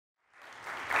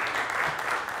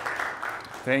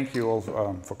Thank you all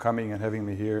for coming and having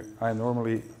me here. I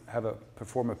normally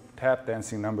perform a tap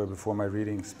dancing number before my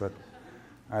readings, but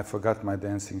I forgot my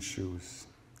dancing shoes.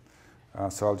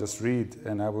 So I'll just read,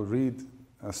 and I will read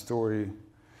a story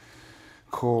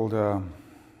called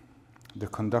The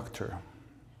Conductor.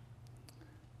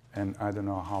 And I don't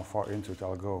know how far into it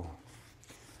I'll go,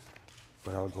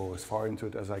 but I'll go as far into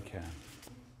it as I can.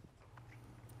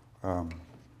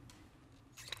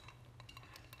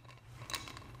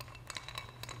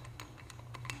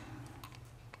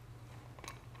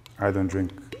 I don't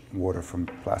drink water from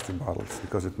plastic bottles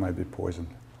because it might be poisoned.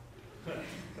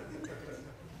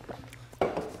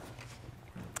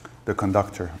 The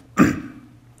Conductor.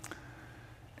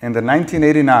 In the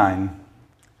 1989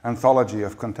 anthology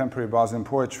of contemporary Bosnian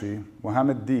poetry,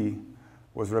 Muhammad D.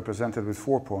 was represented with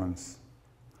 4 poems.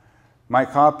 My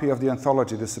copy of the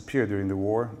anthology disappeared during the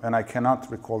war, and I cannot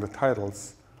recall the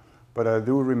titles, but I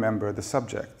do remember the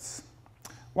subjects.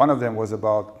 One of them was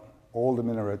about all the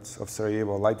minarets of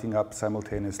Sarajevo lighting up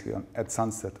simultaneously at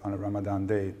sunset on a Ramadan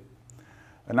day.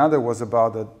 Another was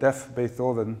about a deaf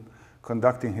Beethoven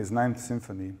conducting his 9th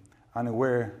symphony,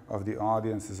 unaware of the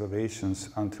audience's ovations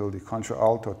until the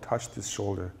contralto touched his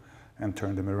shoulder and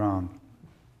turned him around.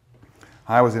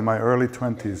 I was in my early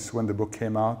 20s when the book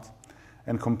came out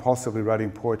and compulsively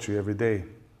writing poetry every day.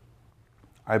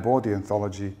 I bought the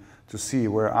anthology to see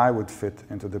where I would fit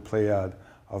into the pleiad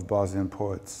of Bosnian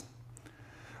poets.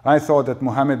 I thought that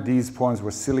Muhammad D.'s poems were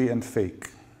silly and fake.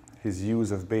 His use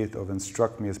of Beethoven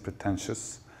struck me as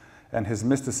pretentious, and his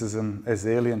mysticism as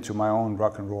alien to my own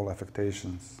rock and roll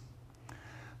affectations.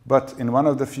 But in one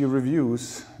of the few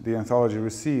reviews the anthology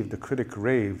received, the critic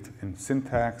raved in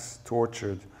syntax,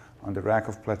 tortured on the rack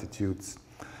of platitudes,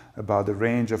 about the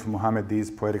range of Muhammad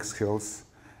D.'s poetic skills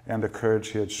and the courage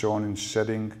he had shown in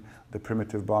shedding the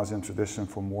primitive Bosnian tradition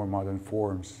for more modern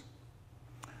forms.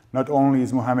 Not only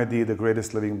is Muhammad D. the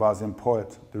greatest living Bosnian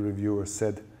poet, the reviewer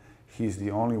said, he's the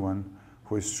only one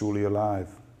who is truly alive.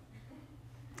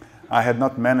 I had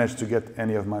not managed to get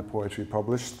any of my poetry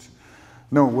published,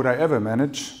 nor would I ever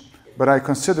manage, but I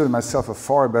considered myself a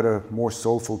far better, more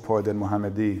soulful poet than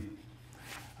Muhammad D.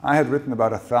 I had written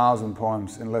about 1,000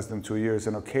 poems in less than 2 years,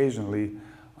 and occasionally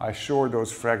I shored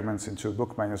those fragments into a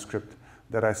book manuscript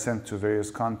that I sent to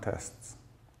various contests.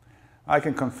 I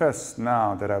can confess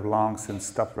now that I've long since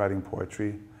stopped writing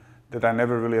poetry, that I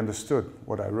never really understood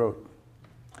what I wrote.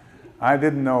 I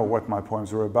didn't know what my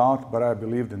poems were about, but I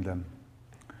believed in them.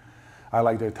 I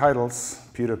liked their titles,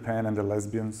 Peter Pan and the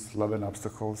Lesbians, Love and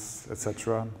Obstacles,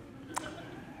 etc.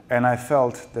 And I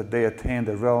felt that they attained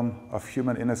a realm of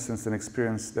human innocence and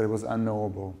experience that was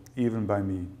unknowable, even by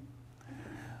me.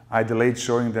 I delayed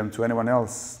showing them to anyone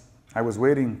else. I was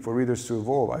waiting for readers to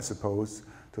evolve, I suppose,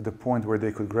 to the point where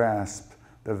they could grasp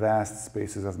the vast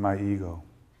spaces of my ego.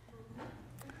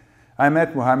 I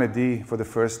met Muhammad D. for the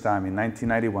first time in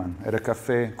 1991 at a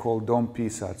cafe called Dom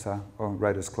Pisaca, or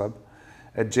Writers Club,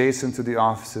 adjacent to the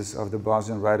offices of the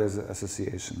Bosnian Writers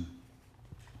Association.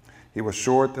 He was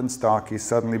short and stocky,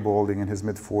 suddenly balding in his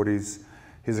mid-40s,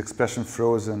 his expression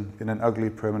frozen in an ugly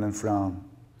permanent frown.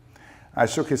 I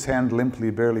shook his hand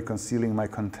limply, barely concealing my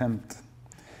contempt.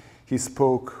 He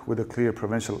spoke with the clear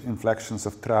provincial inflections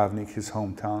of Travnik, his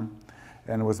hometown,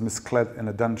 and was misclad in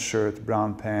a dun shirt,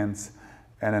 brown pants,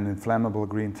 and an inflammable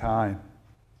green tie.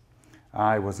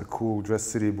 I was a cool dressed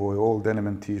city boy, all denim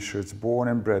and t-shirts, born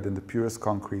and bred in the purest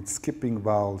concrete, skipping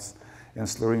vowels and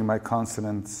slurring my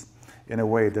consonants in a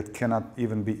way that cannot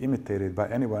even be imitated by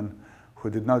anyone who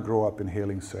did not grow up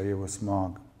inhaling Sarajevo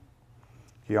smog.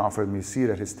 He offered me a seat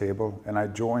at his table, and I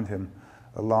joined him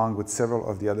along with several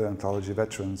of the other anthology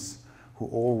veterans who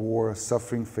all wore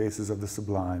suffering faces of the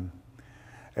sublime,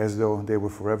 as though they were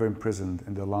forever imprisoned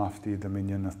in the lofty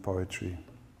dominion of poetry.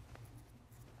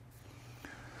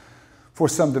 For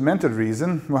some demented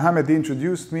reason, Muhammad D.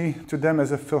 introduced me to them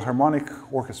as a Philharmonic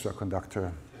orchestra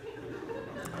conductor.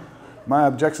 My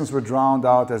objections were drowned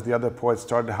out as the other poets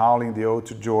started howling the ode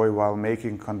to joy while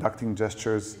making conducting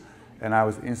gestures, and I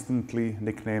was instantly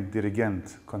nicknamed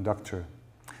dirigent, conductor,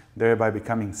 thereby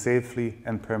becoming safely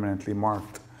and permanently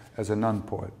marked as a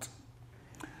non-poet.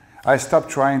 I stopped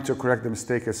trying to correct the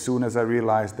mistake as soon as I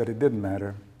realized that it didn't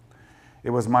matter. It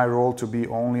was my role to be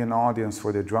only an audience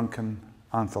for their drunken,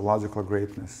 ontological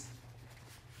greatness.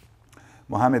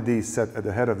 Muhammad D. sat at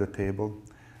the head of the table,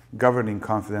 governing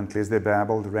confidently as they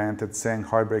babbled, ranted, sang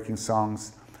heartbreaking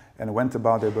songs, and went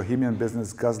about their bohemian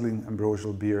business guzzling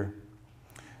ambrosial beer.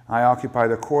 I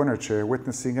occupied a corner chair,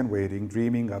 witnessing and waiting,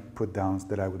 dreaming up put-downs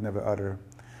that I would never utter,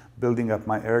 building up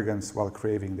my arrogance while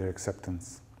craving their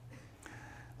acceptance.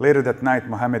 Later that night,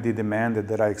 Muhammad D. demanded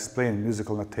that I explain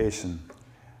musical notation,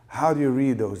 "How do you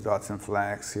read those dots and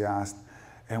flags?" he asked.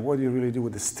 "And what do you really do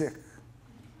with the stick?"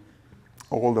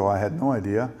 Although I had no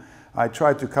idea, I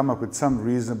tried to come up with some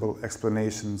reasonable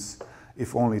explanations,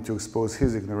 if only to expose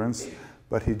his ignorance,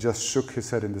 but he just shook his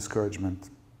head in discouragement.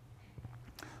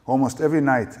 Almost every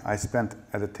night I spent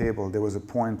at a table, there was a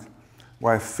point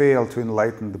where I failed to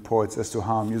enlighten the poets as to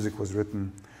how music was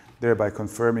written, thereby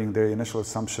confirming their initial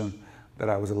assumption that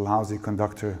I was a lousy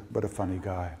conductor but a funny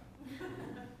guy.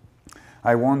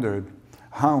 I wondered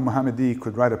how Mohammedi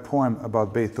could write a poem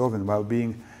about Beethoven while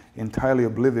being entirely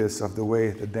oblivious of the way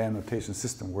the damn notation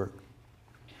system worked.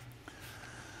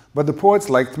 But the poets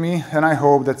liked me, and I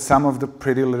hoped that some of the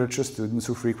pretty literature students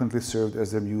who frequently served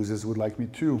as their muses would like me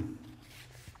too.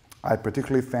 I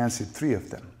particularly fancied three of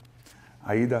them,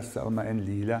 Aida, Selma, and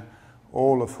Lila,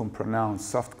 all of whom pronounced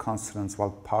soft consonants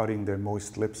while pouting their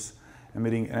moist lips,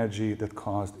 emitting energy that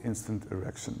caused instant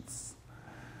erections.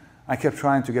 I kept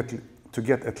trying to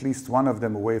get at least one of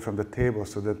them away from the table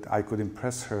so that I could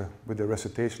impress her with the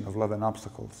recitation of Love and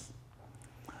Obstacles.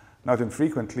 Not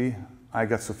infrequently, I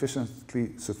got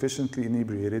sufficiently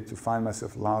inebriated to find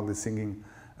myself loudly singing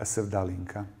a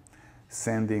Sevdalinka,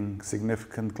 sending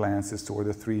significant glances toward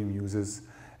the three muses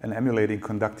and emulating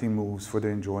conducting moves for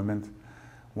their enjoyment,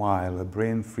 while a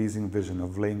brain-freezing vision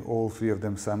of laying all three of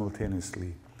them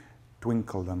simultaneously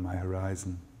twinkled on my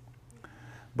horizon.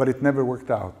 But it never worked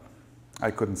out.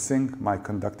 I couldn't sing, my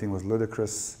conducting was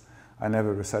ludicrous, I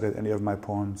never recited any of my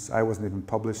poems, I wasn't even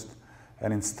published,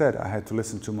 and instead I had to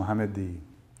listen to Mohammedi,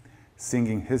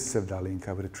 singing his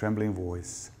Sevdalinka with a trembling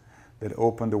voice that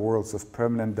opened the worlds of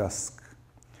permanent dusk,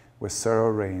 where sorrow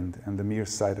reigned and the mere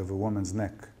sight of a woman's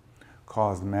neck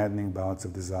caused maddening bouts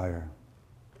of desire.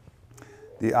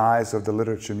 The eyes of the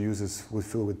literature muses would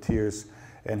fill with tears,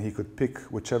 and he could pick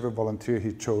whichever volunteer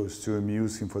he chose to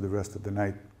amuse him for the rest of the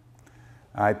night.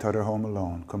 I taught her home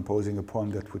alone, composing a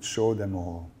poem that would show them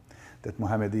all that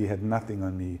Mohammedi had nothing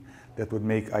on me, that would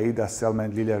make Aida, Selma,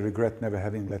 and Lilia regret never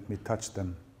having let me touch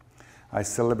them. I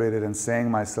celebrated and sang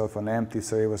myself on empty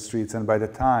Sarajevo streets, and by the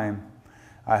time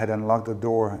I had unlocked the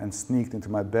door and sneaked into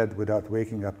my bed without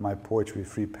waking up my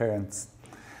poetry-free parents,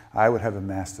 I would have a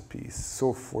masterpiece,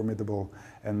 so formidable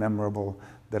and memorable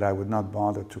that I would not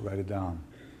bother to write it down.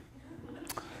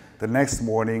 The next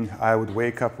morning, I would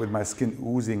wake up with my skin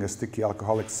oozing a sticky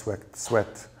alcoholic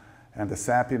sweat and the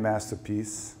sappy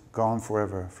masterpiece gone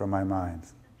forever from my mind.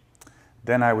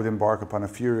 Then I would embark upon a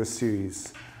furious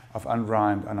series of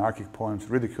unrhymed, anarchic poems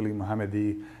ridiculing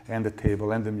Mohammedi and the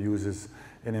table and the muses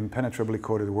in impenetrably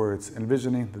coded words,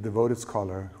 envisioning the devoted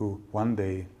scholar who, one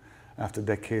day, after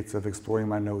decades of exploring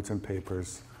my notes and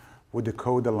papers, would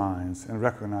decode the lines and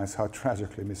recognize how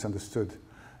tragically misunderstood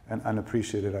and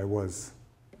unappreciated I was.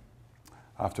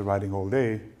 After writing all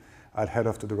day, I'd head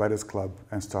off to the Writers' Club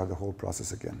and start the whole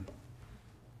process again.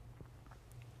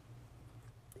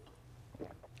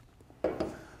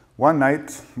 One night,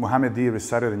 Mohammedi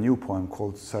recited a new poem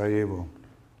called Sarajevo,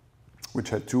 which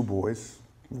had two boys,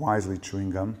 wisely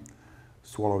chewing gum,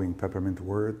 swallowing peppermint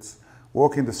words,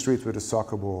 walking the street with a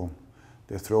soccer ball.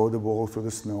 They throw the ball through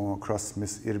the snow across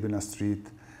Miss Irbina Street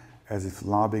as if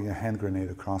lobbing a hand grenade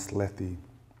across Letty.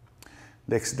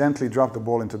 They accidentally drop the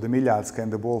ball into the Miljacka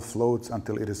and the ball floats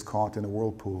until it is caught in a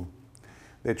whirlpool.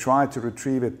 They try to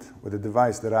retrieve it with a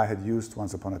device that I had used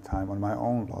once upon a time on my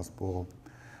own lost ball.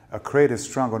 A crate is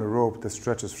strung on a rope that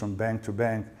stretches from bank to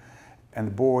bank, and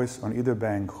the boys on either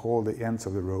bank hold the ends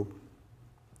of the rope,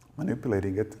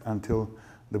 manipulating it until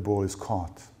the ball is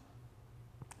caught.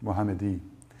 Mohammedi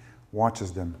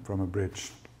watches them from a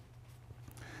bridge.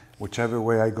 Whichever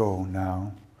way I go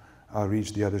now, I'll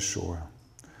reach the other shore.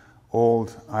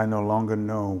 Old, I no longer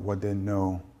know what they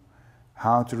know,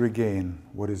 how to regain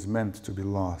what is meant to be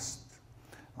lost.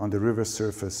 On the river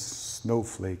surface,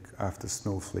 snowflake after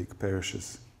snowflake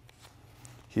perishes.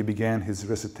 He began his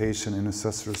recitation in a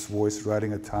susurrus voice,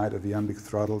 riding a tide of iambic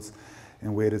throttles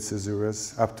and weighted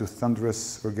caesuras up to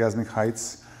thunderous orgasmic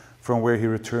heights, from where he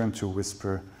returned to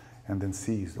whisper and then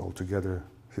ceased altogether,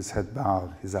 his head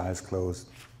bowed, his eyes closed.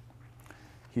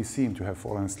 He seemed to have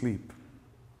fallen asleep.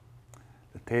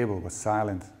 The table was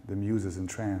silent, the muses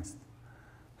entranced.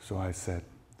 So I said,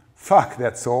 "Fuck,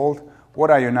 that's old.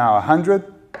 What are you now,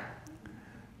 100?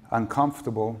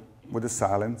 Uncomfortable with the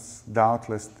silence,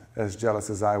 doubtless as jealous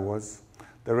as I was,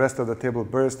 the rest of the table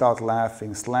burst out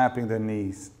laughing, slapping their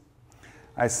knees.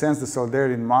 I sensed the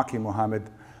solidarity in mocking Mohammed,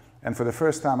 and for the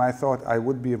first time I thought I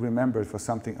would be remembered for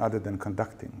something other than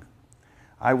conducting.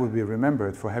 I would be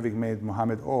remembered for having made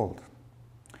Mohammed old.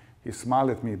 He smiled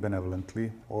at me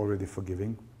benevolently, already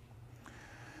forgiving.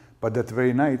 But that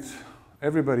very night,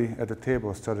 everybody at the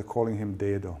table started calling him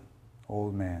Dedo,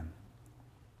 old man.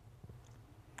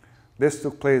 This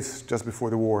took place just before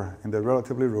the war, in the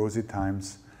relatively rosy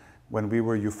times when we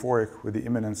were euphoric with the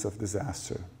imminence of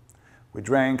disaster. We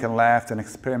drank and laughed and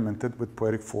experimented with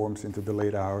poetic forms into the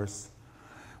late hours.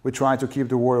 We tried to keep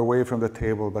the war away from the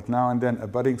table, but now and then a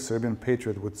budding Serbian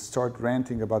patriot would start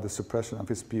ranting about the suppression of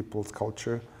his people's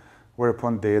culture,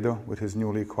 whereupon Dedo, with his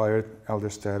newly acquired elder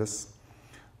status,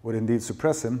 would indeed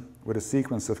suppress him with a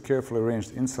sequence of carefully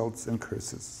arranged insults and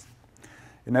curses.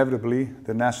 Inevitably,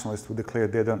 the nationalist would declare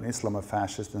Dedo an Islam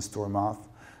fascist and storm off,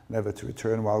 never to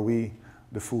return, while we,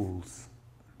 the fools,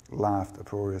 laughed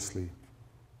uproariously.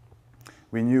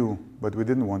 We knew, but we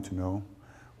didn't want to know,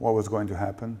 what was going to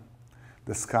happen.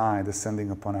 The sky descending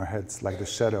upon our heads like the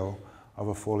shadow of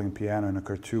a falling piano in a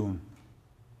cartoon.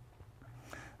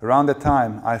 Around that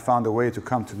time, I found a way to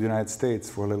come to the United States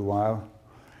for a little while.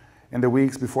 In the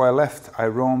weeks before I left, I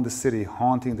roamed the city,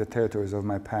 haunting the territories of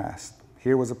my past.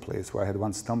 Here was a place where I had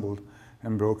once stumbled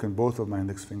and broken both of my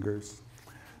index fingers.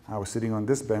 I was sitting on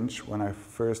this bench when I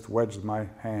first wedged my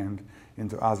hand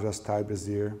into Azra's tie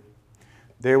brassiere.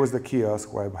 There was the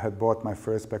kiosk where I had bought my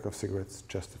first pack of cigarettes,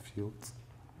 Chesterfields.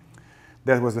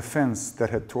 That was the fence that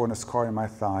had torn a scar in my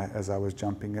thigh as I was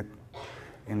jumping it.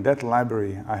 In that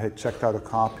library, I had checked out a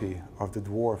copy of The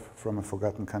Dwarf from a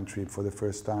Forgotten Country for the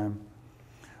first time.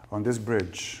 On this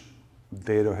bridge,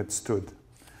 Dedo had stood,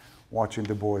 watching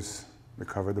the boys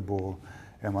recover the ball,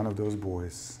 and one of those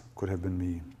boys could have been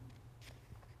me.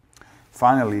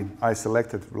 Finally, I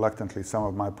selected reluctantly some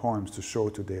of my poems to show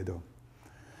to Dedo.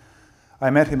 I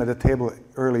met him at the table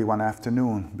early one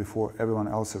afternoon before everyone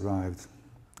else arrived.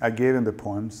 I gave him the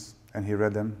poems, and he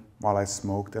read them while I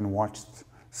smoked and watched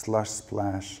slush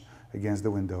splash against the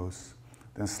windows,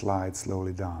 then slide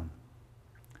slowly down.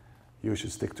 "You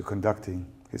should stick to conducting,"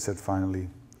 he said finally,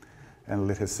 and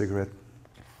lit his cigarette.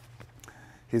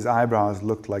 His eyebrows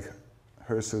looked like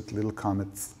hirsute little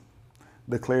comets.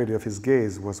 The clarity of his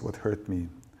gaze was what hurt me.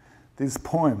 These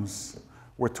poems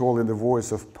were told in the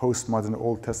voice of postmodern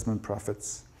Old Testament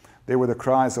prophets. They were the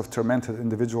cries of tormented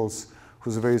individuals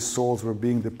whose very souls were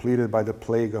being depleted by the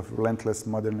plague of relentless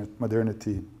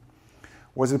modernity.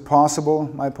 Was it possible,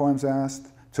 my poems asked,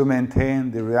 to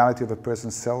maintain the reality of a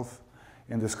person's self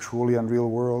in this cruelly unreal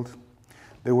world?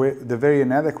 The very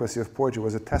inadequacy of poetry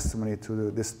was a testimony to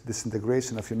this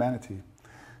disintegration of humanity,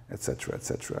 etc.,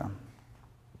 etc.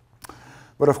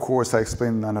 But of course, I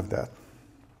explained none of that.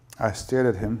 I stared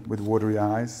at him with watery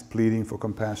eyes, pleading for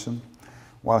compassion,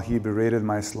 while he berated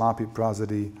my sloppy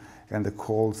prosody and the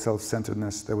cold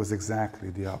self-centeredness that was exactly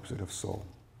the opposite of soul.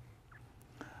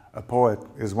 "A poet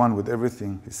is one with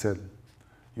everything," he said.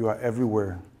 "You are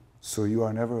everywhere, so you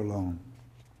are never alone."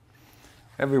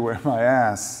 Everywhere, my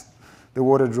ass. The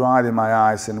water dried in my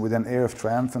eyes, and with an air of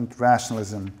triumphant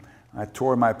rationalism, I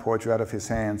tore my poetry out of his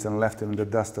hands and left him in the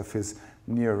dust of his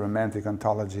near-romantic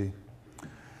ontology.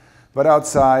 But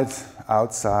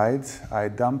outside, I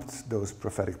dumped those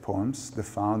prophetic poems, the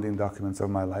founding documents of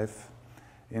my life,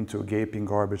 into a gaping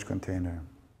garbage container.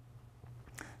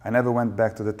 I never went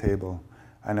back to the table.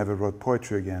 I never wrote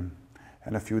poetry again.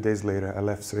 And a few days later, I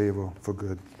left Sarajevo for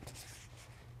good.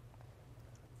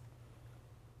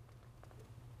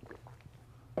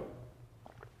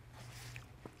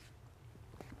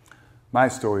 My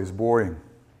story is boring.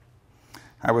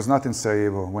 I was not in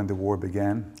Sarajevo when the war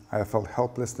began. I felt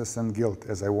helplessness and guilt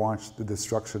as I watched the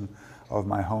destruction of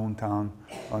my hometown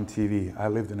on TV. I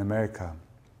lived in America.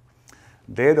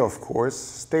 Dedo, of course,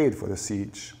 stayed for the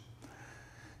siege.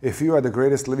 If you are the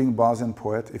greatest living Bosnian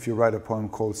poet, if you write a poem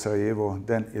called Sarajevo,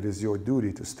 then it is your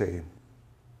duty to stay.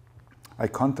 I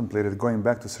contemplated going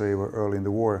back to Sarajevo early in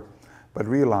the war, but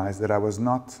realized that I was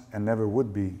not and never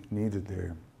would be needed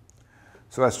there.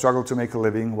 So I struggled to make a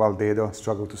living while Dedo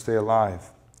struggled to stay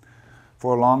alive.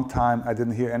 For a long time, I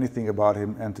didn't hear anything about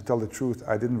him, and to tell the truth,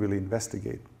 I didn't really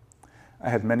investigate. I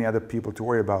had many other people to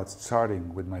worry about,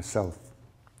 starting with myself.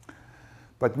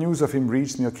 But news of him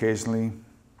reached me occasionally.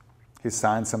 He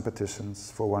signed some petitions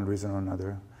for one reason or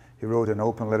another. He wrote an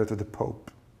open letter to the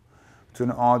Pope. To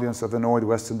an audience of annoyed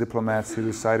Western diplomats, he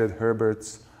recited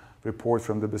Herbert's report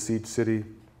from the besieged city.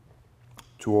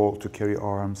 To all to carry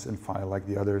arms and fight like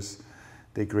the others,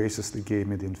 they graciously gave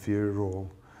me the inferior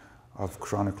role of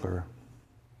chronicler.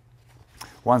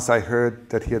 Once I heard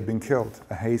that he had been killed.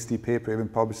 A hasty paper even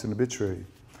published an obituary.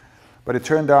 But it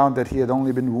turned out that he had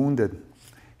only been wounded.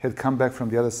 He had come back from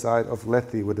the other side of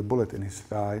Lethe with a bullet in his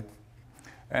thigh,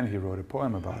 and he wrote a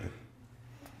poem about it.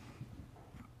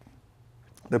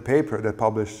 The paper that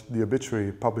published the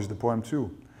obituary published the poem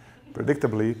too.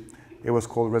 Predictably, it was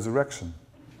called Resurrection.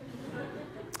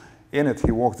 In it,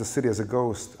 he walks the city as a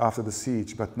ghost after the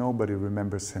siege, but nobody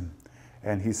remembers him.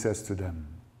 And he says to them,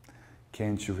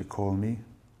 "Can't you recall me?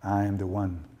 I am the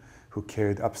one who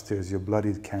carried upstairs your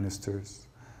bloodied canisters,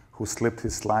 who slipped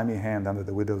his slimy hand under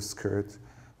the widow's skirt,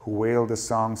 who wailed the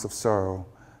songs of sorrow,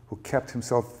 who kept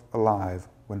himself alive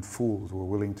when fools were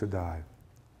willing to die.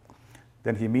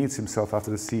 Then he meets himself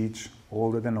after the siege,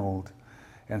 older than old,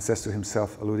 and says to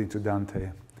himself, alluding to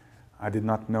Dante, I did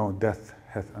not know death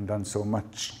hath undone so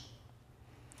much.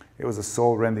 It was a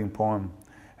soul-rending poem,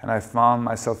 and I found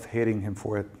myself hating him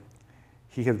for it.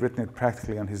 He had written it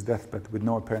practically on his deathbed with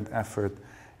no apparent effort,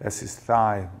 as his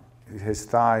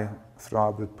thigh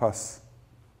throbbed with pus.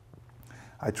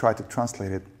 I tried to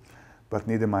translate it, but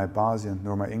neither my Bosnian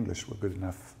nor my English were good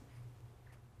enough.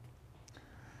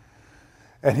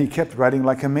 And he kept writing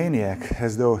like a maniac,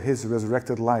 as though his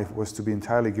resurrected life was to be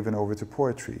entirely given over to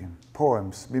poetry.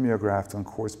 Poems, mimeographed on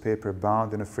coarse paper,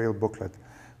 bound in a frail booklet,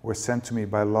 were sent to me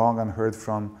by long unheard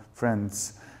from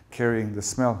friends, carrying the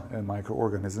smell and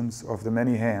microorganisms of the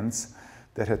many hands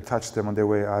that had touched them on their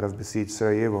way out of besieged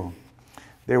Sarajevo.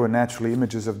 They were naturally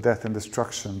images of death and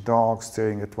destruction, dogs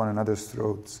staring at one another's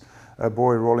throats, a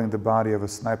boy rolling the body of a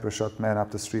sniper-shot man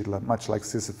up the street, much like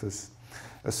Sisyphus,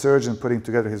 a surgeon putting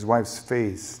together his wife's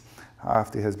face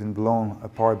after it has been blown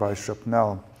apart by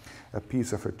shrapnel, a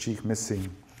piece of her cheek missing,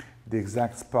 the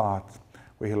exact spot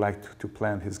where he liked to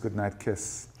plant his goodnight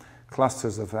kiss,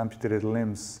 clusters of amputated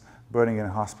limbs burning in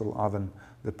a hospital oven,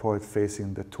 the poet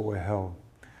facing the toy hell.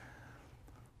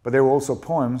 But there were also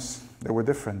poems that were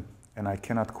different, and I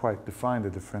cannot quite define the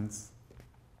difference.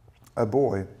 A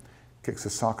boy kicks a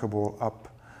soccer ball up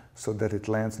so that it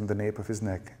lands on the nape of his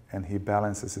neck, and he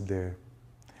balances it there.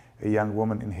 A young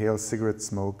woman inhales cigarette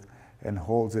smoke and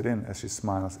holds it in as she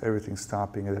smiles, everything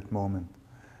stopping at that moment.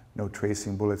 No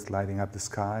tracing bullets lighting up the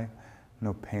sky,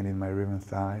 no pain in my riven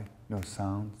thigh, no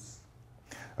sounds.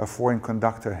 A foreign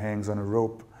conductor hangs on a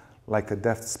rope like a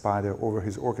death spider over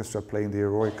his orchestra playing the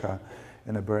Eroica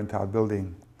in a burnt-out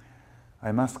building.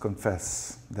 I must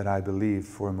confess that I believed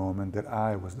for a moment that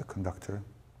I was the conductor,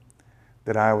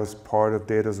 that I was part of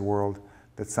Data's world,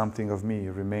 that something of me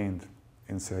remained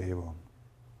in Sarajevo.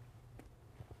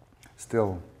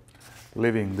 Still,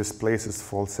 living displaces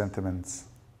false sentiments.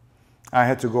 I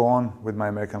had to go on with my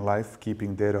American life,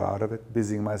 keeping Data out of it,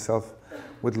 busying myself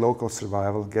with local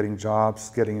survival, getting jobs,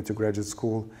 getting into graduate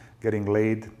school, getting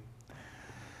laid.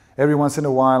 Every once in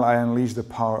a while, I unleashed the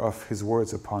power of his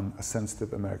words upon a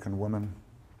sensitive American woman.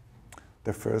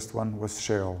 The first one was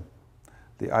Cheryl,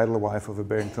 the idle wife of a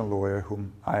Barrington lawyer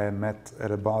whom I had met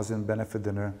at a Bosnian benefit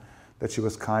dinner that she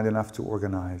was kind enough to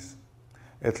organize.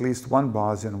 At least one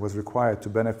Bosnian was required to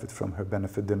benefit from her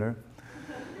benefit dinner,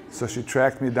 so she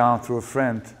tracked me down through a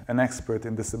friend, an expert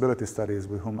in disability studies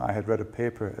with whom I had read a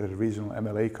paper at a regional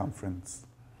MLA conference.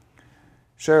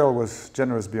 Cheryl was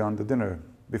generous beyond the dinner.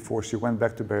 Before she went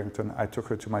back to Barrington, I took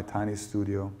her to my tiny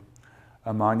studio,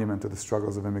 a monument to the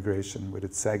struggles of immigration, with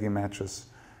its sagging mattress,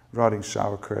 rotting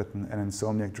shower curtain, and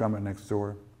insomniac drummer next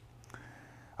door.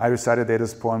 I recited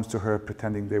Data's poems to her,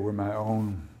 pretending they were my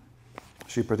own.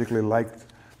 She particularly liked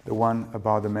the one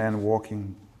about the man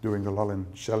walking during the Lull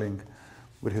shelling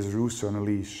with his rooster on a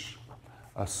leash,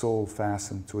 a soul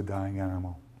fastened to a dying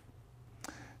animal.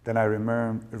 Then I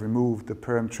removed the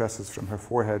perm tresses from her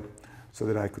forehead so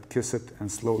that I could kiss it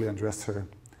and slowly undress her.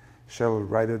 Cheryl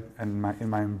righted and in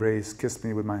my embrace kissed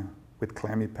me with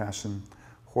clammy passion,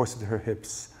 hoisted her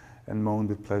hips, and moaned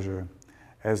with pleasure,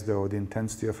 as though the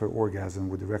intensity of her orgasm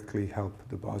would directly help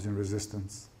the Bosnian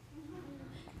resistance.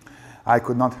 I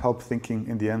could not help thinking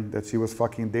in the end that she was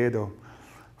fucking Dedo,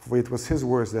 for it was his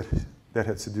words that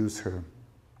had seduced her.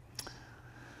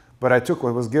 But I took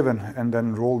what was given and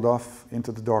then rolled off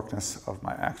into the darkness of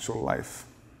my actual life.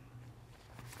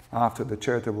 After the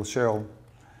charitable Cheryl,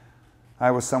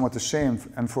 I was somewhat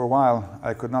ashamed, and for a while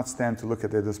I could not stand to look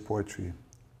at Deda's poetry.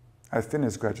 I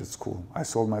finished graduate school. I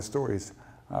sold my stories.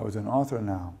 I was an author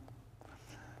now.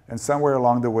 And somewhere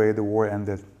along the way, the war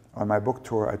ended. On my book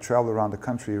tour, I traveled around the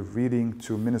country reading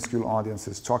to minuscule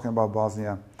audiences, talking about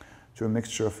Bosnia to a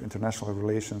mixture of international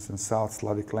relations and South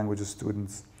Slavic languages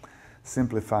students,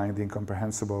 simplifying the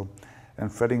incomprehensible,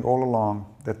 and fretting all along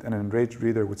that an enraged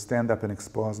reader would stand up and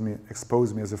expose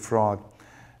me as a fraud,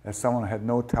 as someone who had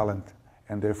no talent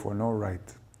and therefore no right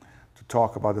to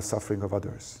talk about the suffering of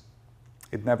others.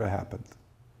 It never happened.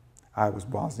 I was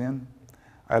Bosnian.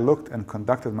 I looked and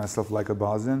conducted myself like a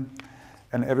Bosnian,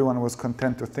 and everyone was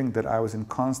content to think that I was in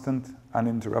constant,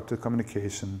 uninterrupted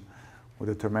communication with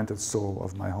the tormented soul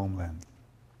of my homeland.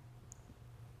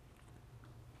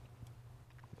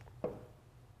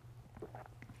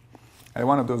 At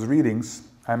one of those readings,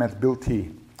 I met Bill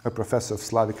T., a professor of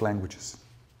Slavic languages.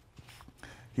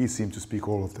 He seemed to speak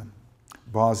all of them,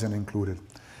 Bosnian included,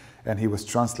 and he was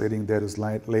translating Deda's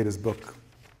latest book.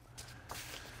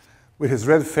 With his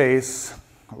red face,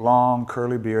 long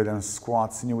curly beard, and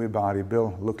squat sinewy body,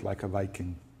 Bill looked like a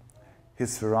Viking.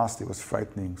 His ferocity was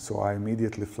frightening, so I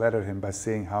immediately flattered him by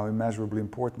saying how immeasurably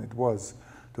important it was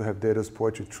to have Dado's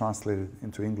poetry translated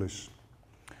into English.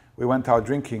 We went out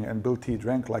drinking, and Bill T.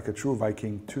 drank like a true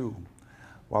Viking too,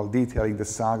 while detailing the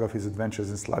saga of his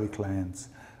adventures in Slavic lands,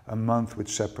 a month with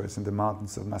shepherds in the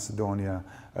mountains of Macedonia,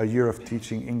 a year of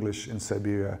teaching English in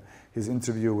Siberia, his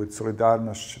interview with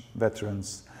Solidarność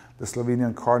veterans, the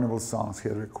Slovenian carnival songs he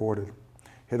had recorded.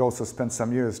 He had also spent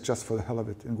some years, just for the hell of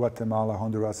it, in Guatemala,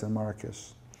 Honduras, and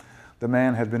Marrakesh. The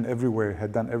man had been everywhere,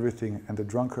 had done everything, and the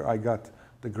drunker I got,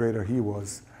 the greater he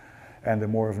was, and the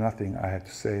more of nothing I had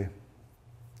to say.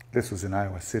 This was in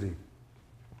Iowa City,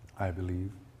 I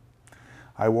believe.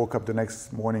 I woke up the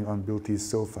next morning on Bill T's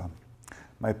sofa.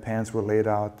 My pants were laid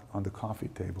out on the coffee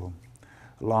table.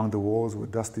 Along the walls were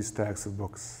dusty stacks of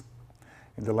books.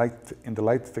 In the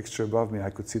light fixture above me, I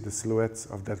could see the silhouettes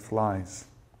of dead flies.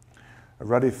 A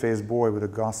ruddy-faced boy with a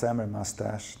gossamer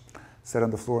mustache sat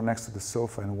on the floor next to the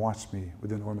sofa and watched me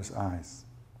with enormous eyes.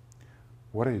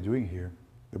 "What are you doing here?"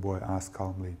 the boy asked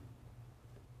calmly.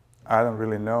 "I don't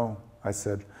really know," I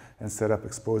said, and sat up,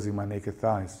 exposing my naked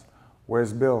thighs.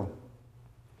 "Where's Bill?"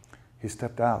 He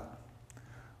stepped out.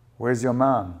 "Where's your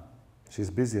mom?" "She's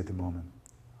busy at the moment."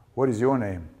 "What is your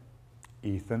name?"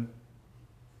 "Ethan."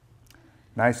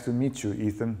 "Nice to meet you,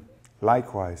 Ethan."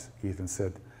 "Likewise," Ethan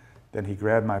said. Then he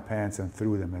grabbed my pants and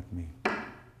threw them at me.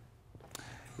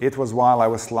 It was while I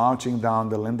was slouching down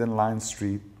the linden-lined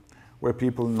street, where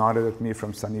people nodded at me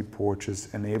from sunny porches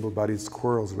and able-bodied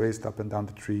squirrels raced up and down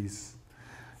the trees.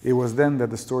 It was then that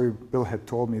the story Bill had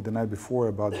told me the night before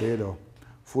about Dado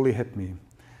fully hit me,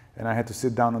 and I had to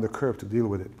sit down on the curb to deal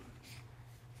with it.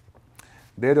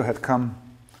 Dado had come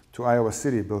to Iowa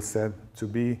City, Bill said, to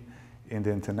be in the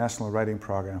international writing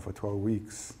program for 12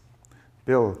 weeks.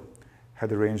 Bill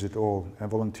had arranged it all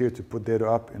and volunteered to put Dado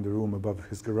up in the room above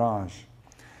his garage.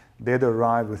 Dado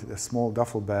arrived with a small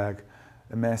duffel bag,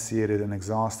 emaciated and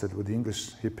exhausted with the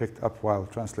English he picked up while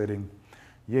translating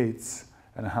Yeats,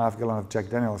 and a half-gallon of Jack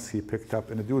Daniels he picked up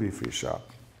in a duty-free shop.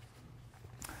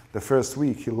 The first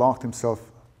week, he locked himself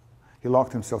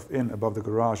in above the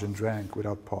garage and drank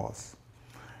without pause.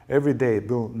 Every day,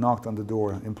 Bill knocked on the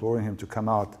door, imploring him to come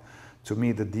out to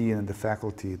meet the dean and the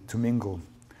faculty, to mingle.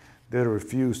 Dado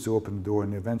refused to open the door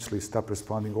and eventually stopped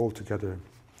responding altogether.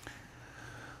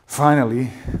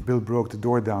 Finally, Bill broke the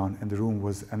door down and the room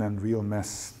was an unreal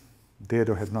mess.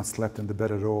 Dado had not slept in the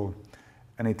bed at all,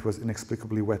 and it was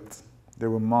inexplicably wet.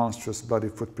 There were monstrous bloody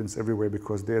footprints everywhere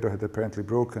because Dado had apparently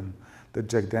broken the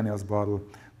Jack Daniels bottle,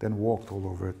 then walked all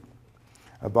over it.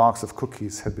 A box of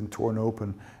cookies had been torn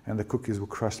open and the cookies were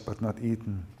crushed but not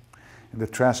eaten. In the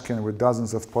trash can were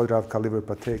dozens of .45 caliber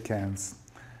pate cans,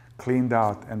 cleaned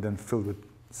out and then filled with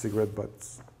cigarette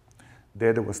butts.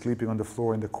 Dado was sleeping on the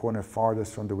floor in the corner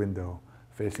farthest from the window,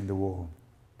 facing the wall.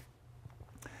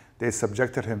 They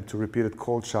subjected him to repeated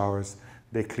cold showers.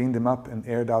 They cleaned him up and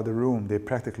aired out the room. They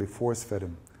practically force-fed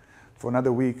him. For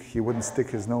another week, he wouldn't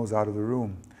stick his nose out of the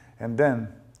room. And then,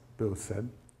 Bill said,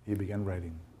 he began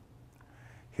writing.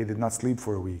 He did not sleep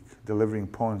for a week, delivering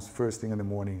poems first thing in the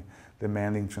morning,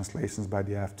 demanding translations by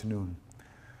the afternoon.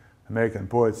 American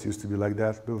poets used to be like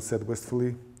that, Bill said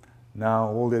wistfully. Now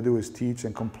all they do is teach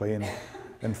and complain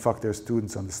and fuck their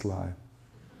students on the sly.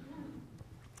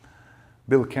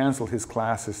 Bill canceled his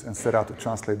classes and set out to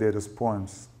translate Dado's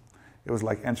poems. It was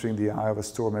like entering the eye of a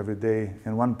storm every day.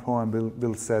 In one poem,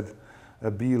 Bill said,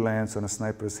 a bee lands on a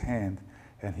sniper's hand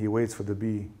and he waits for the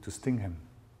bee to sting him.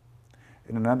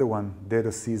 In another one,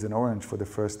 Dado sees an orange for the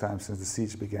first time since the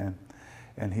siege began,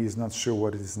 and he is not sure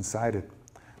what is inside it,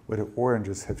 whether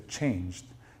oranges have changed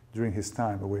during his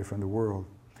time away from the world.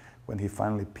 When he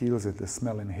finally peels it, the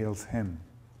smell inhales him.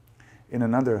 In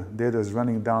another, Dado is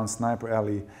running down Sniper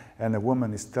Alley, and a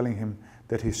woman is telling him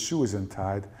that his shoe is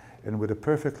untied, and with a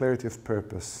perfect clarity of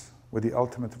purpose, with the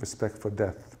ultimate respect for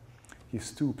death, he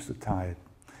stoops to tie it,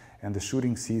 and the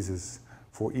shooting ceases,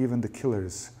 for even the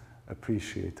killers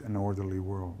appreciate an orderly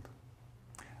world.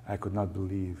 I could not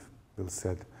believe, Bill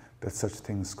said, that such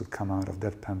things could come out of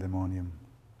that pandemonium.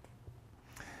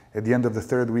 At the end of the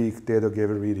third week, Dado gave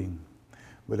a reading.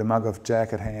 With a mug of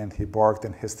Jack at hand, he barked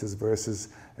and hissed his verses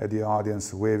at the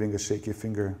audience, waving a shaky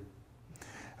finger.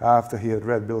 After he had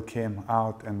read, Bill came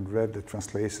out and read the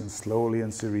translation slowly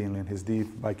and serenely in his deep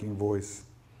Viking voice.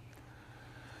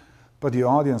 But the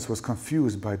audience was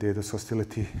confused by Dado's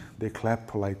hostility. They clapped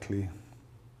politely.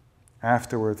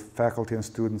 Afterward, faculty and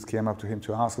students came up to him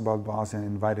to ask about Bosnia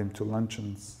and invite him to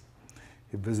luncheons.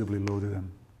 He visibly loathed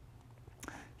them.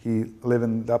 He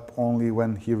livened up only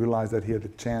when he realized that he had a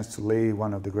chance to lay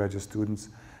one of the graduate students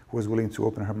who was willing to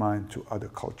open her mind to other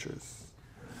cultures.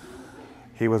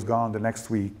 He was gone the next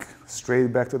week,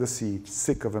 straight back to the siege,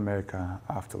 sick of America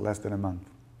after less than a month.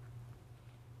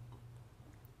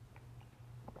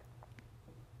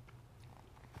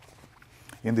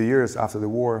 In the years after the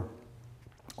war,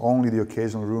 only the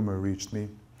occasional rumor reached me.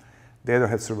 Dedo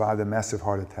had survived a massive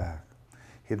heart attack.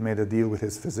 He'd made a deal with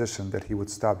his physician that he would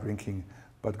stop drinking,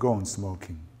 but go on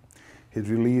smoking. He'd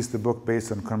released a book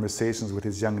based on conversations with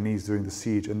his young niece during the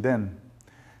siege, and then,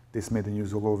 this made the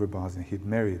news all over Bosnia, he'd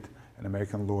married an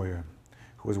American lawyer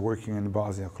who was working in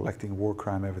Bosnia collecting war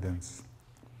crime evidence.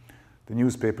 The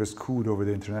newspapers cooed over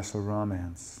the international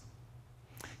romance.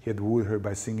 He had wooed her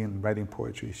by singing and writing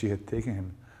poetry. She had taken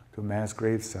him to mass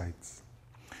grave sites.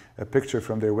 A picture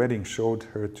from their wedding showed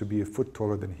her to be a foot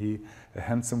taller than he, a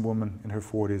handsome woman in her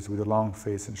 40s with a long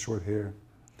face and short hair.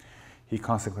 He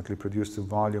consequently produced a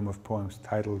volume of poems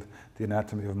titled The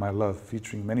Anatomy of My Love,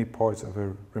 featuring many parts of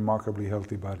her remarkably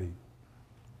healthy body.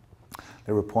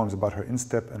 There were poems about her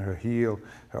instep and her heel,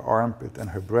 her armpit and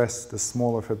her breast, the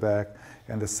small of her back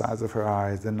and the size of her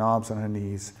eyes, the knobs on her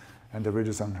knees and the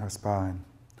ridges on her spine.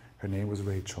 Her name was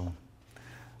Rachel.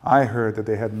 I heard that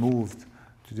they had moved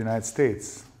to the United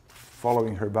States.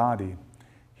 Following her body,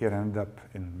 he had ended up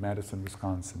in Madison,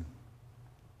 Wisconsin.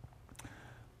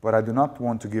 But I do not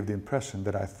want to give the impression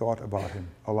that I thought about him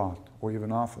a lot, or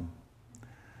even often.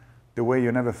 The way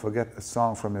you never forget a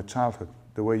song from your childhood,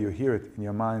 the way you hear it in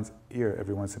your mind's ear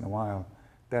every once in a while,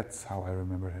 that's how I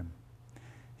remember him.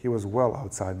 He was well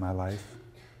outside my life,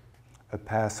 a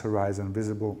past horizon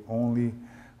visible only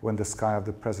when the sky of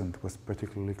the present was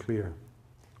particularly clear.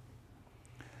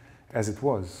 As it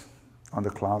was on the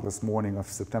cloudless morning of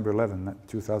September 11,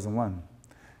 2001,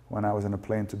 when I was on a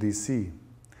plane to DC,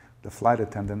 the flight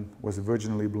attendant was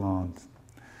virginally blonde.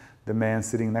 The man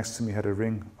sitting next to me had a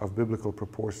ring of biblical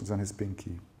proportions on his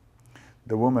pinky.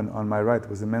 The woman on my right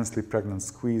was immensely pregnant,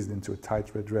 squeezed into a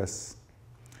tight red dress.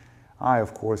 I,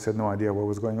 of course, had no idea what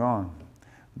was going on.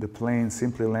 The plane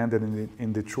simply landed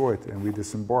in Detroit and we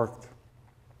disembarked.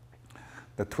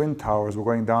 The Twin Towers were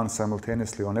going down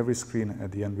simultaneously on every screen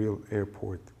at the Unreal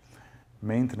Airport.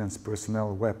 Maintenance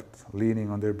personnel wept, leaning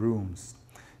on their brooms.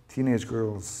 Teenage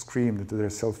girls screamed into their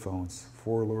cell phones.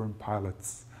 Forlorn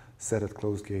pilots sat at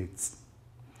closed gates.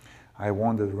 I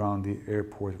wandered around the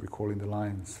airport recalling the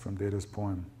lines from Dedo's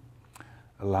poem.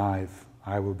 Alive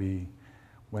I will be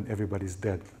when everybody's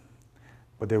dead,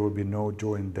 but there will be no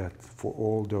joy in death, for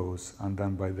all those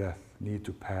undone by death need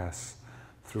to pass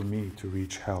through me to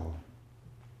reach hell.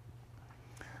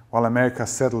 While America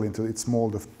settled into its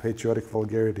mold of patriotic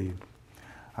vulgarity,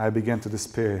 I began to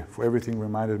despair, for everything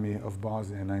reminded me of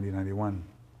Bosnia in 1991.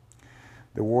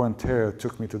 The war on terror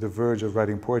took me to the verge of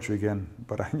writing poetry again,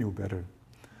 but I knew better.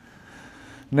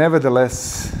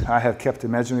 Nevertheless, I have kept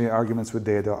imaginary arguments with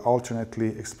Dedo,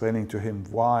 alternately explaining to him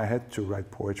why I had to write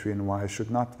poetry and why I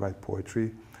should not write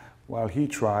poetry, while he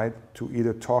tried to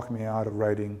either talk me out of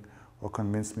writing or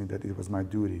convince me that it was my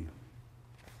duty.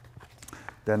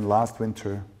 Then last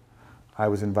winter, I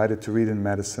was invited to read in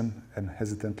Madison and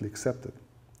hesitantly accepted.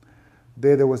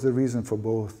 Dedo was the reason for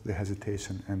both the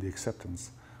hesitation and the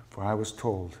acceptance, for I was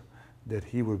told that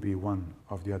he would be one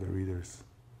of the other readers.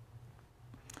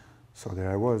 So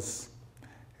there I was,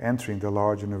 entering the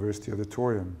large university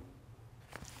auditorium.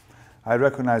 I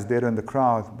recognized Dedo in the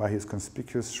crowd by his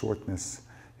conspicuous shortness,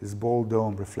 his bold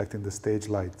dome reflecting the stage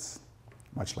lights,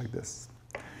 much like this.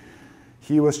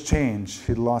 He was changed,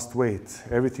 he'd lost weight.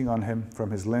 Everything on him,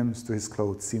 from his limbs to his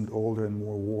clothes, seemed older and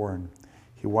more worn.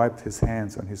 He wiped his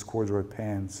hands on his corduroy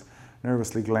pants,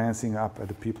 nervously glancing up at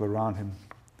the people around him.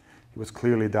 He was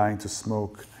clearly dying to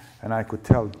smoke, and I could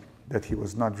tell that he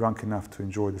was not drunk enough to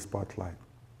enjoy the spotlight.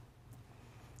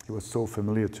 He was so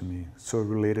familiar to me, so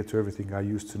related to everything I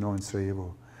used to know in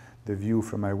Sarajevo. The view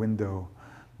from my window,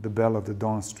 the bell of the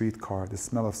dawn streetcar, the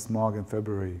smell of smog in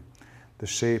February, the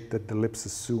shape that the lips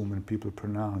assume when people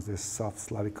pronounce their soft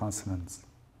Slavic consonants.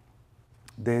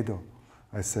 Dedo,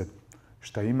 I said,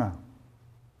 šta ima?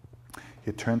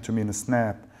 He turned to me in a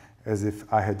snap, as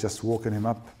if I had just woken him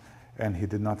up, and he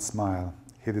did not smile.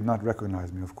 He did not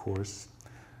recognize me, of course.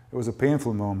 It was a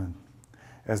painful moment,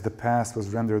 as the past was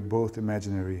rendered both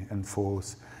imaginary and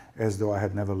false, as though I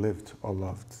had never lived or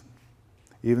loved.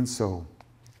 Even so,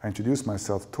 I introduced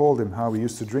myself, told him how we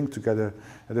used to drink together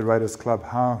at the Writers' Club,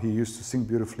 how he used to sing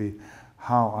beautifully,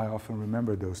 how I often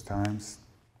remembered those times.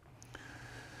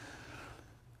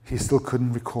 He still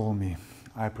couldn't recall me.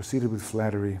 I proceeded with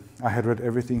flattery. I had read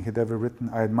everything he'd ever written.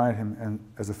 I admired him, and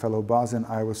as a fellow Bosnian,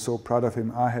 I was so proud of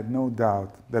him. I had no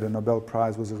doubt that a Nobel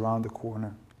Prize was around the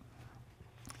corner.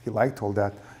 He liked all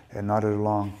that and nodded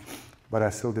along, but I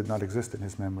still did not exist in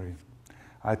his memory.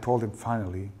 I told him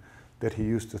finally that he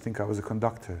used to think I was a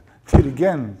conductor. "Did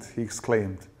again," he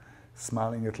exclaimed,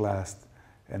 smiling at last,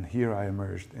 and here I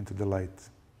emerged into the light.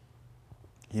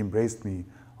 He embraced me,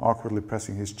 awkwardly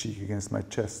pressing his cheek against my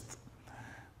chest.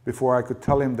 Before I could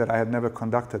tell him that I had never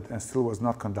conducted and still was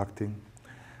not conducting,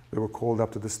 we were called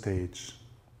up to the stage.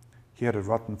 He had a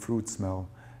rotten fruit smell,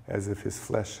 as if his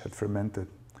flesh had fermented.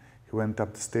 He went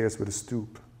up the stairs with a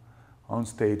stoop. On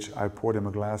stage, I poured him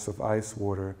a glass of ice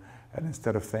water, and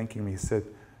instead of thanking me, he said,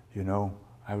 "You know,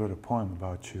 I wrote a poem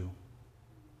about you."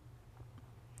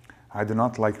 I do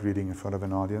not like reading in front of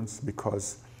an audience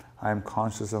because I am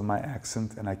conscious of my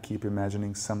accent and I keep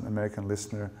imagining some American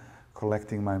listener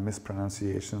collecting my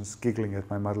mispronunciations, giggling at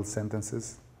my muddled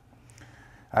sentences.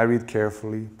 I read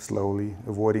carefully, slowly,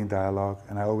 avoiding dialogue,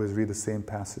 and I always read the same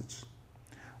passage.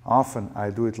 Often I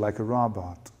do it like a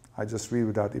robot. I just read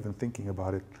without even thinking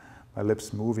about it, my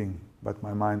lips moving, but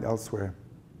my mind elsewhere.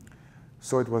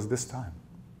 So it was this time.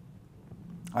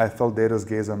 I felt Dado's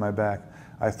gaze on my back.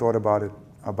 I thought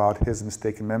about his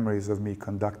mistaken memories of me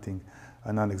conducting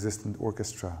a non-existent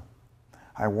orchestra.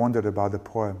 I wondered about the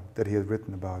poem that he had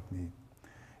written about me.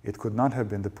 It could not have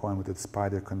been the poem with the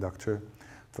spider conductor,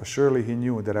 for surely he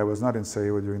knew that I was not in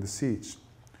Sarajevo during the siege.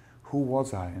 Who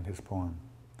was I in his poem?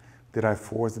 Did I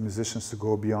force the musicians to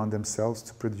go beyond themselves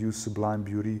to produce sublime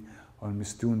beauty on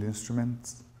mistuned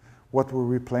instruments? What were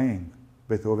we playing?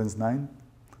 Beethoven's Ninth?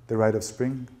 The Rite of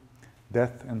Spring?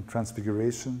 Death and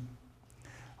Transfiguration?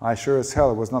 I sure as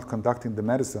hell was not conducting the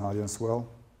medicine audience well.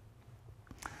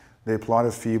 They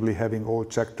applauded feebly, having all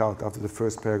checked out after the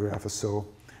first paragraph or so,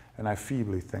 and I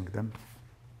feebly thanked them.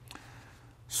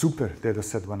 "Super," Dado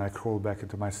said when I crawled back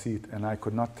into my seat, and I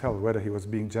could not tell whether he was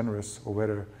being generous or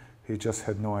whether he just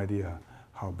had no idea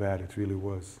how bad it really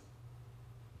was.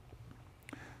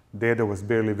 Dado was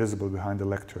barely visible behind the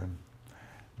lectern.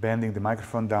 Bending the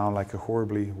microphone down like a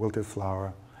horribly wilted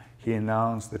flower, he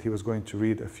announced that he was going to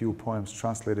read a few poems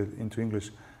translated into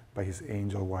English by his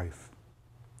angel wife.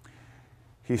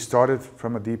 He started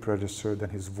from a deep register,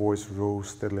 then his voice rose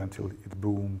steadily until it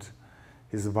boomed.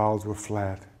 His vowels were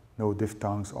flat, no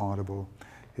diphthongs audible.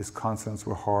 His consonants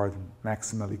were hard,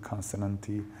 maximally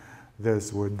consonanty.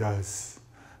 Thus were does.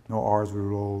 No R's were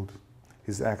rolled.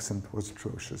 His accent was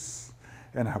atrocious,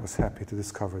 and I was happy to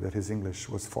discover that his English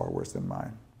was far worse than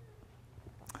mine.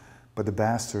 But the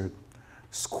bastard,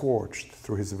 scorched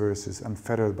through his verses,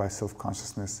 unfettered by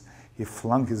self-consciousness, he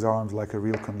flung his arms like a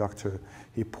real conductor.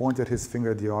 He pointed his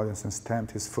finger at the audience and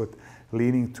stamped his foot,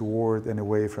 leaning toward and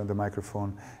away from the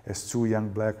microphone as two young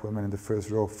black women in the first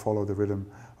row followed the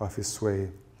rhythm of his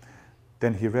sway.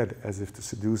 Then he read as if to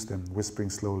seduce them, whispering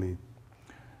slowly,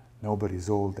 "Nobody's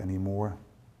old anymore.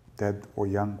 Dead or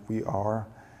young, we are.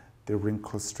 The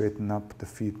wrinkles straighten up, the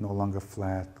feet no longer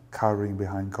flat, cowering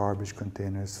behind garbage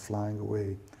containers, flying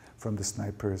away from the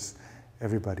snipers.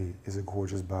 Everybody is a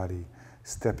gorgeous body,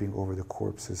 stepping over the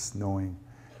corpses, knowing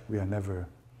we are never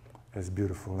as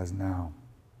beautiful as now."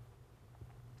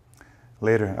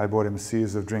 Later, I bought him a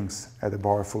series of drinks at a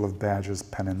bar full of badgers,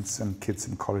 pennants, and kids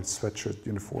in college sweatshirt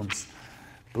uniforms,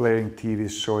 blaring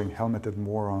TVs showing helmeted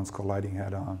morons colliding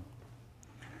head-on.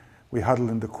 We huddled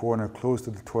in the corner close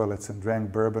to the toilets and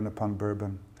drank bourbon upon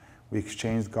bourbon. We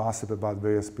exchanged gossip about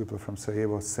various people from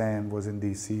Sarajevo. Sam was in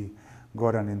DC,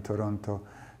 Goran in Toronto.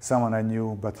 Someone I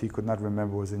knew but he could not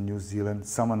remember was in New Zealand.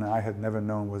 Someone I had never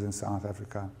known was in South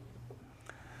Africa.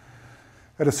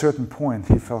 At a certain point,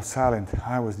 he fell silent.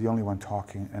 I was the only one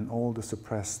talking, and all the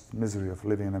suppressed misery of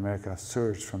living in America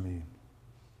surged from me.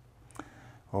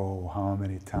 Oh, how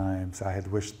many times I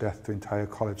had wished death to entire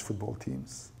college football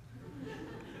teams.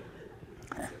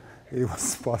 It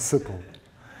was possible,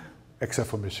 except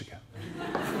for Michigan.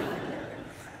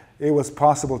 It was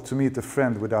possible to meet a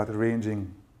friend without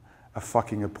arranging a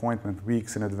fucking appointment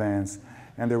weeks in advance,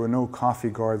 and there were no coffee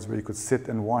guards where you could sit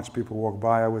and watch people walk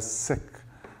by. I was sick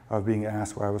of being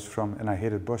asked where I was from, and I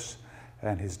hated Bush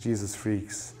and his Jesus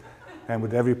freaks. And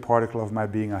with every particle of my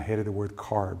being, I hated the word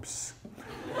carbs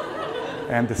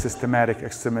and the systematic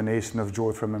extermination of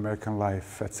joy from American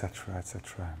life, etc.,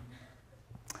 etc.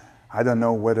 I don't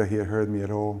know whether he had heard me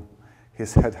at all.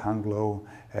 His head hung low,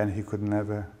 and he could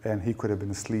have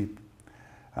been asleep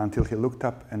until he looked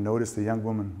up and noticed a young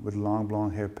woman with long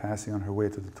blonde hair passing on her way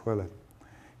to the toilet.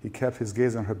 He kept his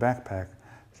gaze on her backpack,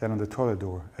 then on the toilet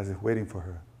door, as if waiting for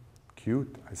her.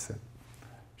 "Cute," I said.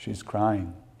 "She's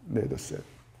crying," Dado said.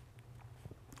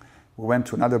 We went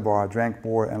to another bar, drank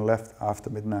more, and left after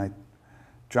midnight.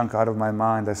 Drunk out of my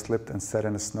mind, I slipped and sat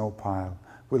in a snow pile.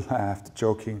 We laughed,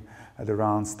 joking at the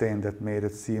round stain that made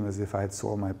it seem as if I had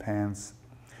soiled my pants.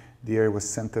 The air was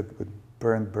scented with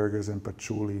burnt burgers and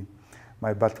patchouli.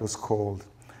 My butt was cold.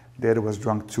 Dado was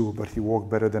drunk too, but he walked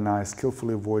better than I,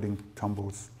 skillfully avoiding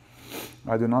tumbles.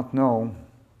 I do not know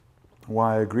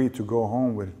why I agreed to go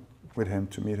home with him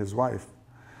to meet his wife.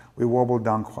 We wobbled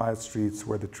down quiet streets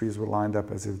where the trees were lined up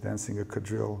as if dancing a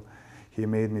quadrille. He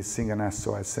made me sing, and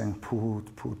so I sang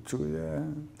poot, poot, too, yeah.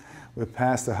 We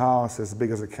passed a house as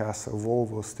big as a castle,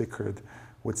 Volvo stickered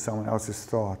with someone else's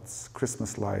thoughts,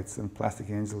 Christmas lights and plastic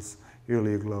angels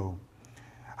eerily aglow.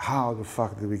 How the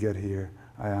fuck did we get here?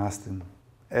 I asked him.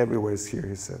 Everywhere is here,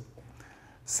 he said.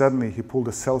 Suddenly, he pulled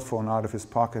a cell phone out of his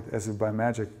pocket as if by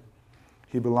magic.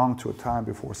 He belonged to a time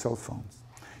before cell phones.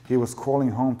 He was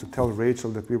calling home to tell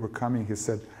Rachel that we were coming, he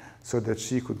said, so that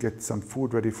she could get some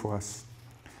food ready for us.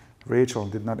 Rachel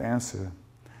did not answer,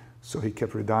 so he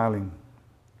kept redialing.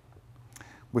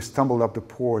 We stumbled up the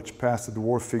porch, past a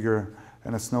dwarf figure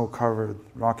and a snow-covered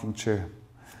rocking chair.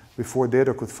 Before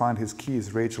Dado could find his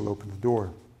keys, Rachel opened the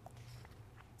door.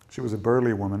 She was a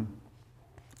burly woman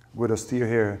with austere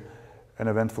hair and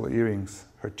eventful earrings,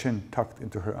 her chin tucked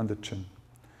into her underchin.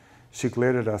 She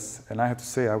glared at us, and I had to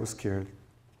say I was scared.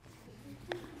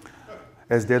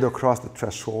 As Dado crossed the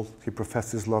threshold, he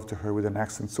professed his love to her with an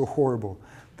accent so horrible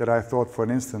that I thought for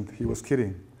an instant he was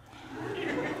kidding.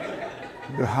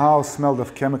 The house smelled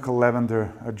of chemical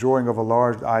lavender. A drawing of a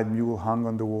large-eyed mule hung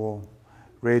on the wall.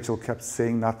 Rachel kept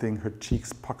saying nothing, her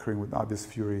cheeks puckering with obvious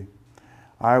fury.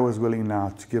 I was willing now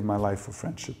to give my life for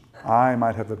friendship. I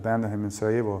might have abandoned him in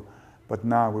Sarajevo, but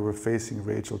now we were facing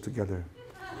Rachel together.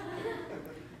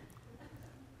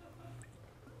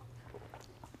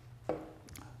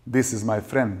 This is my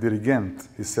friend, Dirigent,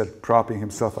 he said, propping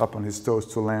himself up on his toes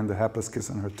to land a hapless kiss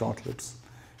on her taut lips.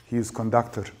 He is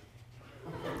conductor.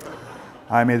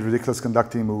 I made ridiculous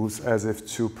conducting moves as if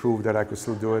to prove that I could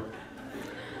still do it.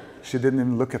 She didn't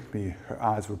even look at me. Her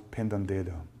eyes were pinned on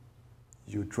Dado.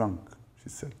 You drunk, she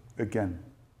said, again.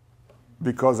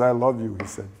 Because I love you, he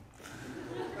said.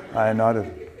 I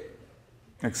nodded.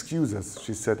 Excuse us,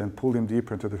 she said, and pulled him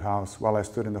deeper into the house while I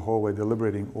stood in the hallway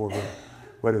deliberating over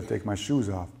whether to take my shoes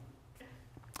off.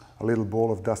 A little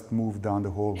ball of dust moved down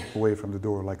the hall away from the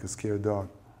door like a scared dog.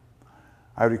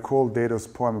 I recalled Dado's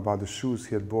poem about the shoes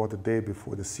he had bought the day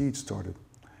before the siege started,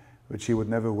 which he would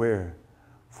never wear,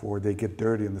 for they get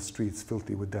dirty on the streets,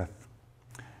 filthy with death.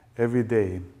 Every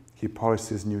day, he polished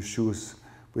his new shoes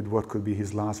with what could be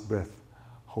his last breath,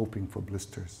 hoping for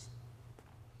blisters.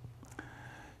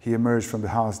 He emerged from the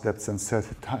house depths and said,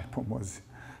 "Typhoon was,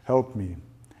 help me."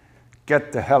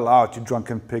 "Get the hell out, you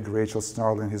drunken pig," Rachel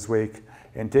snarled in his wake,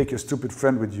 "and take your stupid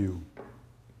friend with you."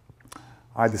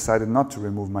 I decided not to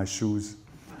remove my shoes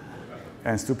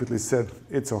and stupidly said,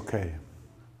 "It's okay."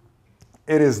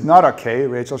 "It is not okay,"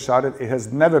 Rachel shouted. "It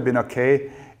has never been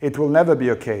okay. It will never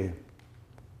be okay."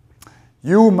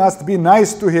 "You must be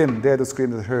nice to him," Dado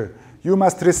screamed at her. "You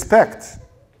must respect."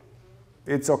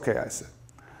 "It's okay," I said.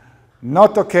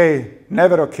 "Not okay,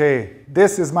 never okay.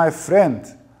 This is my friend."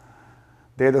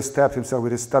 Dado stabbed himself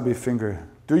with his stubby finger.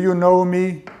 "Do you know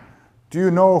me? Do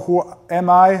you know who am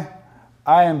I?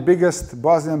 I am biggest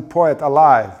Bosnian poet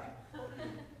alive."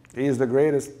 "He is the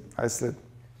greatest," I said.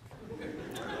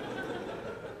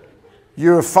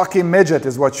 "You're a fucking midget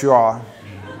is what you are."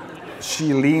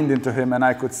 She leaned into him and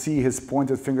I could see his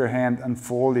pointed finger hand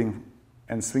unfolding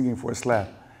and swinging for a slap.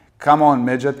 "Come on,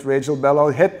 midget," Rachel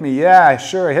bellowed. "Hit me. Yeah,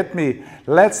 sure, hit me.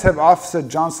 Let's have Officer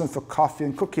Johnson for coffee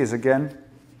and cookies again."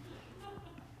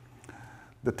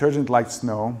 Detergent like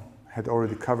snow had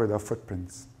already covered our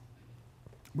footprints.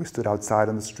 We stood outside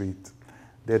on the street,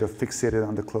 Dado fixated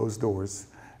on the closed doors,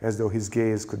 as though his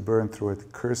gaze could burn through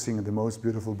it, cursing the most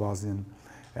beautiful Bosnian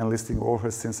and listing all her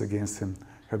sins against him,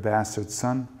 her bastard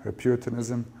son, her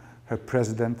puritanism, her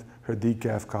president, her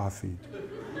decaf coffee.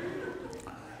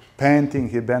 Panting,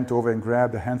 he bent over and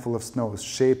grabbed a handful of snow,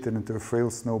 shaped it into a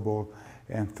frail snowball,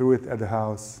 and threw it at the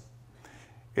house.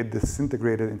 It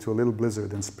disintegrated into a little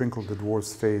blizzard and sprinkled the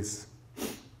dwarf's face.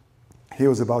 He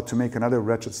was about to make another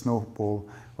wretched snowball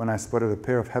when I spotted a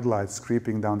pair of headlights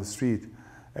creeping down the street.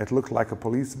 It looked like a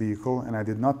police vehicle, and I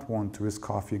did not want to risk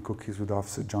coffee and cookies with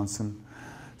Officer Johnson,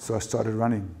 so I started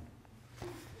running.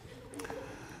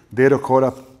 Dado caught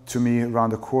up to me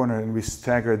around the corner, and we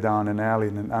staggered down an alley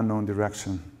in an unknown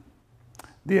direction.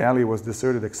 The alley was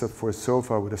deserted except for a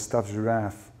sofa with a stuffed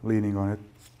giraffe leaning on it.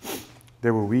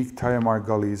 There were weak tire-marked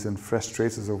gullies and fresh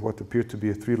traces of what appeared to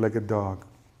be a three-legged dog.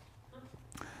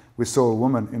 We saw a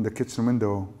woman in the kitchen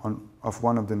window of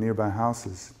one of the nearby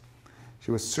houses. She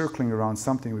was circling around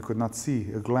something we could not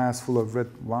see, a glass full of red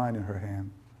wine in her hand.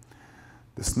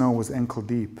 The snow was ankle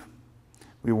deep.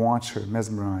 We watched her,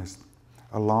 mesmerized.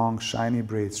 A long, shiny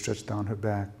braid stretched down her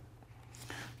back.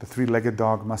 The three-legged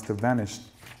dog must have vanished,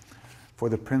 for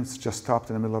the prince just stopped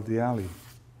in the middle of the alley.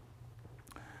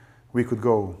 We could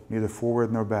go neither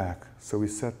forward nor back, so we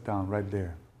sat down right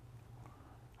there.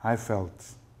 I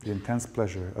felt the intense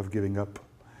pleasure of giving up,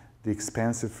 the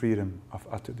expansive freedom of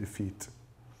utter defeat.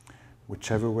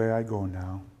 Whichever way I go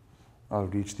now, I'll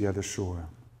reach the other shore.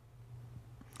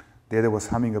 Data was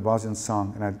humming a Bosnian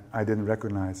song, and I didn't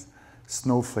recognize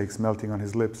snowflakes melting on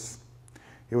his lips.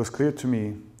 It was clear to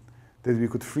me that if we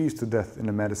could freeze to death in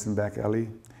a Madison back alley,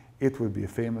 it would be a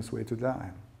famous way to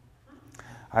die.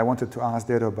 I wanted to ask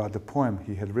Dado about the poem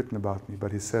he had written about me,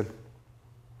 but he said,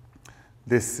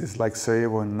 "This is like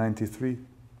Sarajevo in '93.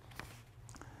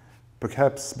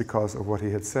 Perhaps because of what he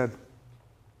had said,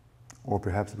 or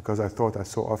perhaps because I thought I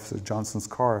saw Officer Johnson's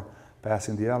car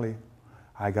passing the alley,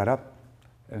 I got up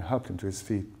and helped him to his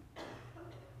feet.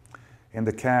 In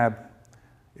the cab,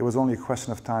 it was only a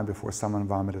question of time before someone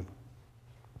vomited.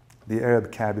 The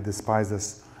Arab cabbie despised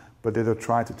us, but Dado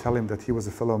tried to tell him that he was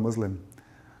a fellow Muslim.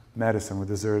 Madison was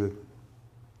deserted.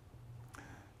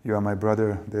 "You are my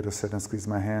brother," Dado said and squeezed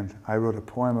my hand. "I wrote a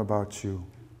poem about you."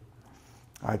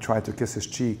 I tried to kiss his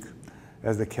cheek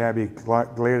as the cabbie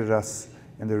glared at us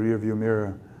in the rearview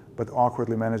mirror, but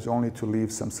awkwardly managed only to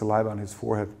leave some saliva on his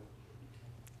forehead.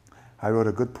 "I wrote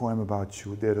a good poem about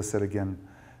you," Dado said again,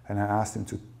 and I asked him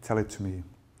to tell it to me.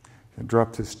 He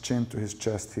dropped his chin to his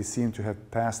chest. He seemed to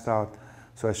have passed out,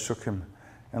 so I shook him,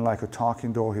 and like a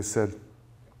talking doll, he said,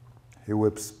 "He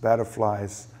whips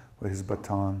butterflies with his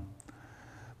baton."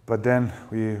 But then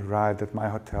we arrived at my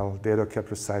hotel. Dado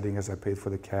kept reciting as I paid for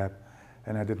the cab,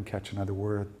 and I didn't catch another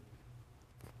word.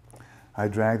 I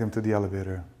dragged him to the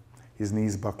elevator, his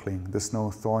knees buckling, the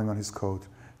snow thawing on his coat,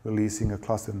 releasing a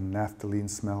clustered naphthalene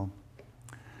smell.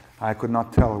 I could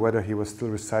not tell whether he was still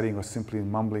reciting or simply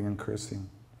mumbling and cursing.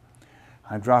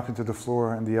 I dropped him to the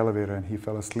floor in the elevator, and he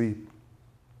fell asleep.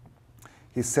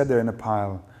 He sat there in a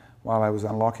pile while I was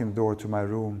unlocking the door to my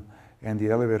room, and the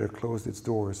elevator closed its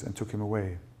doors and took him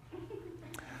away.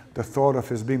 The thought of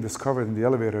his being discovered in the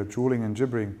elevator, drooling and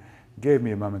gibbering, gave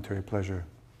me a momentary pleasure.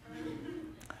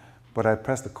 But I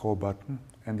pressed the call button,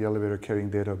 and the elevator carrying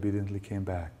Dado obediently came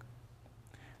back.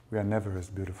 We are never as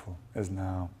beautiful as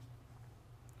now.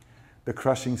 The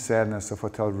crushing sadness of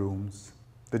hotel rooms,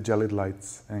 the jellied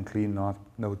lights and clean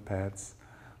notepads,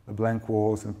 the blank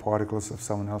walls and particles of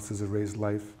someone else's erased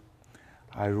life.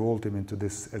 I rolled him into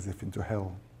this as if into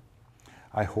hell.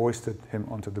 I hoisted him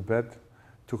onto the bed,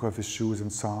 took off his shoes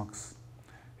and socks.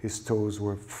 His toes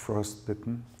were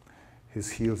frostbitten.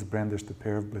 His heels brandished a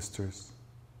pair of blisters.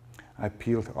 I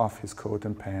peeled off his coat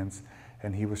and pants,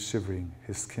 and he was shivering,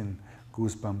 his skin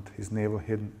goose-bumped, his navel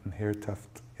hidden in a hair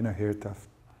tuft.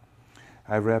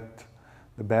 I wrapped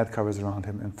the bed covers around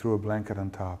him and threw a blanket on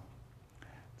top.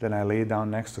 Then I lay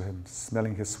down next to him,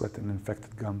 smelling his sweat and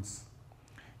infected gums.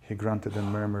 He grunted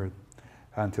and murmured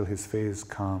until his face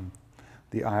calmed,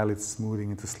 the eyelids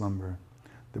smoothing into slumber,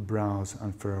 the brows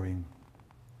unfurrowing.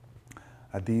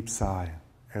 A deep sigh,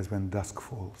 as when dusk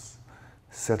falls,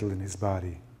 settled in his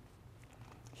body.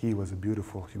 He was a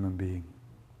beautiful human being.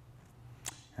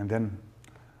 And then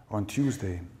on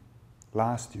Tuesday,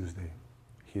 last Tuesday,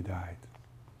 he died.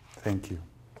 Thank you.